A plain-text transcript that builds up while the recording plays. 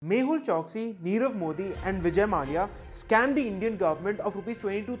Mehul Choksi, Nirav Modi and Vijay Mallya scammed the Indian government of Rs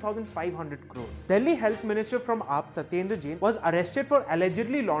 22,500 crores. Delhi Health Minister from AAP Satyendra Jain was arrested for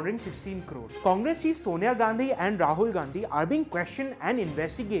allegedly laundering 16 crores. Congress chief Sonia Gandhi and Rahul Gandhi are being questioned and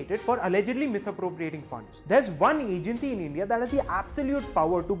investigated for allegedly misappropriating funds. There's one agency in India that has the absolute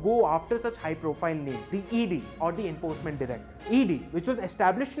power to go after such high-profile names, the ED or the Enforcement Directorate. ED, which was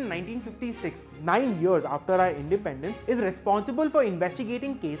established in 1956, 9 years after our independence, is responsible for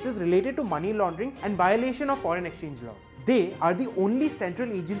investigating cases related to money laundering and violation of foreign exchange laws. They are the only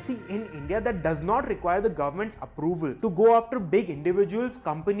central agency in India that does not require the government's approval to go after big individuals,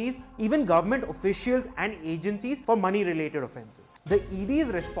 companies, even government officials and agencies for money-related offences. The ED is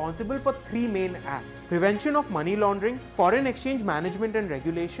responsible for three main acts: prevention of money laundering, foreign exchange management and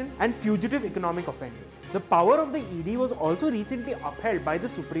regulation, and fugitive economic offenders. The power of the ED was also recently upheld by the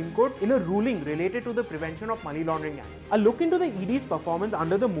Supreme Court in a ruling related to the Prevention of Money Laundering Act. A look into the ED's performance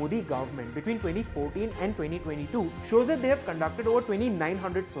under the Modi government between 2014 and 2022 shows that they have conducted over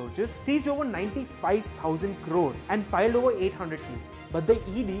 2,900 searches, seized over 95,000 crores and filed over 800 cases. But the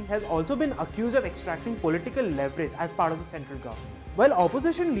ED has also been accused of extracting political leverage as part of the central government. While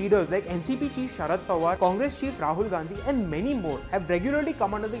opposition leaders like NCP chief Sharad Pawar, Congress chief Rahul Gandhi and many more have regularly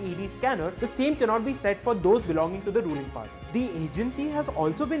come under the ED scanner, the same cannot be said for those belonging to the ruling party. The agency has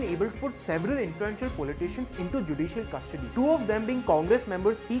also been able to put several influential politicians into judicial custody, two of them being Congress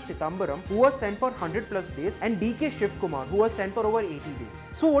members P. Chidambaram, who was sent for 100 plus days, and DK Shiv Kumar, who was sent for over 80 days.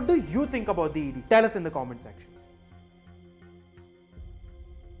 So what do you think about the ED? Tell us in the comment section.